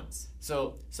big ones?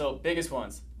 So biggest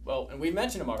ones. Well, and we've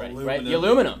mentioned them already, right? Aluminum. The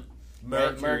aluminum,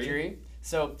 Mercury. right? Mercury.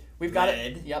 So we've got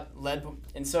Lead. it. Yep, lead.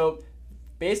 And so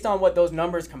based on what those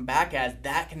numbers come back as,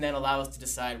 that can then allow us to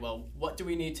decide, well, what do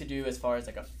we need to do as far as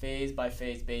like a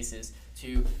phase-by-phase basis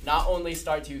to not only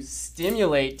start to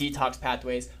stimulate detox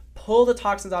pathways, pull the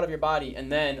toxins out of your body,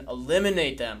 and then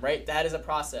eliminate them, right? That is a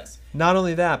process. Not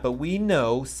only that, but we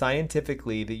know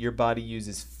scientifically that your body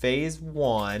uses phase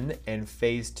 1 and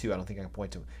phase 2. I don't think I can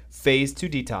point to them. Phase 2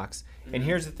 detox. And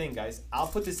here's the thing, guys. I'll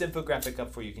put this infographic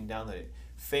up for you. You can download it.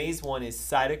 Phase 1 is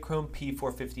cytochrome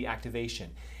P450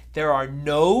 activation. There are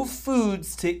no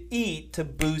foods to eat to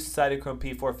boost cytochrome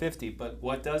P450, but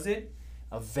what does it?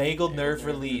 A vagal nerve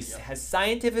release has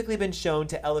scientifically been shown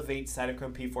to elevate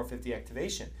cytochrome P450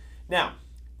 activation. Now,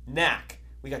 NAC.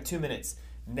 We got 2 minutes.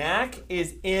 NAC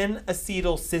is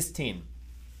N-acetylcysteine.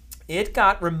 It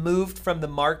got removed from the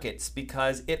markets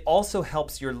because it also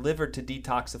helps your liver to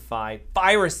detoxify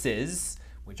viruses,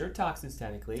 which are toxins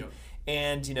technically. Yep.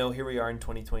 And, here we are in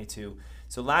 2022.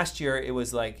 So last year, it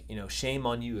was like, shame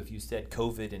on you if you said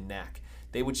COVID and NAC.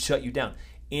 They would shut you down.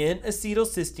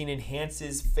 N-acetylcysteine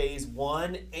enhances phase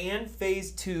 1 and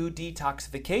phase 2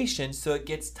 detoxification so it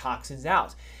gets toxins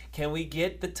out. Can we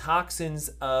get the toxins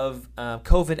of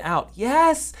COVID out?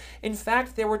 Yes. In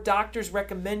fact, there were doctors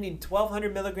recommending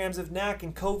 1,200 milligrams of NAC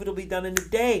and COVID will be done in a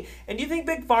day. And do you think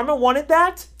Big Pharma wanted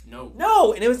that? No.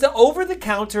 No. And it was the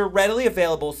over-the-counter, readily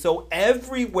available, so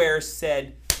everywhere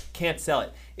said can't sell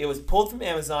it. It was pulled from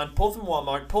Amazon, pulled from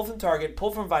Walmart, pulled from Target,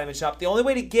 pulled from Vitamin Shop. The only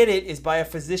way to get it is by a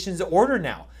physician's order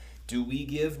now. Do we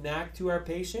give NAC to our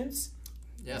patients?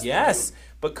 Yes.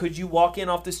 But could you walk in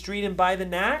off the street and buy the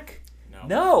NAC?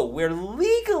 No, we're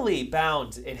legally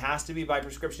bound. It has to be by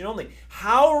prescription only.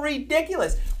 How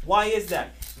ridiculous. Why is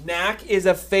that? NAC is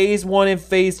a phase 1 and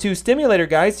phase 2 stimulator,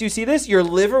 guys. Do you see this? Your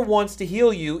liver wants to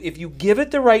heal you if you give it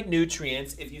the right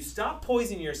nutrients, if you stop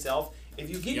poisoning yourself, if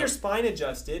you get your spine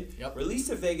adjusted, release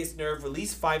the vagus nerve,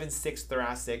 release 5 and 6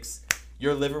 thoracics,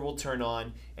 your liver will turn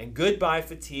on, and goodbye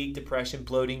fatigue, depression,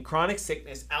 bloating, chronic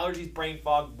sickness, allergies, brain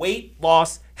fog, weight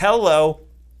loss, hello,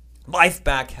 life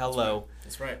back, hello.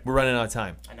 That's right. We're running out of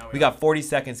time. I know we got 40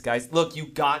 seconds, guys. Look, you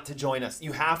got to join us.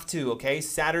 You have to, okay?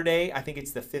 Saturday, I think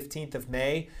it's the 15th of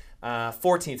May.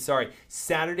 14th, sorry.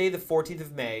 Saturday, the 14th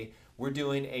of May, we're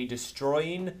doing a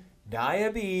Destroying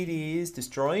Diabetes,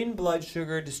 Destroying Blood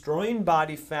Sugar, Destroying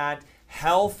Body Fat,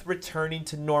 Health Returning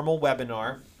to Normal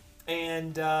webinar.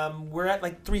 And we're at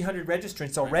like 300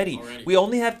 registrants already. We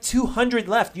only have 200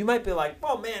 left. You might be like,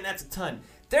 oh, man, that's a ton.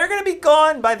 They're going to be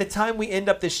gone by the time we end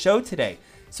up this show today.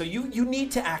 So you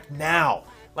need to act now.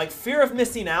 Like fear of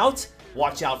missing out,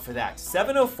 watch out for that.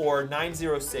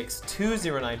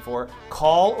 704-906-2094.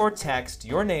 Call or text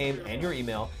your name and your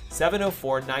email.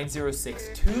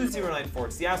 704-906-2094.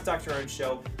 It's the Ask Dr. Ernst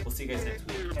Show. We'll see you guys next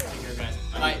week. Take care, guys.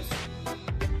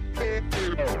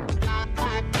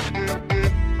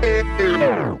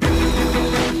 Bye.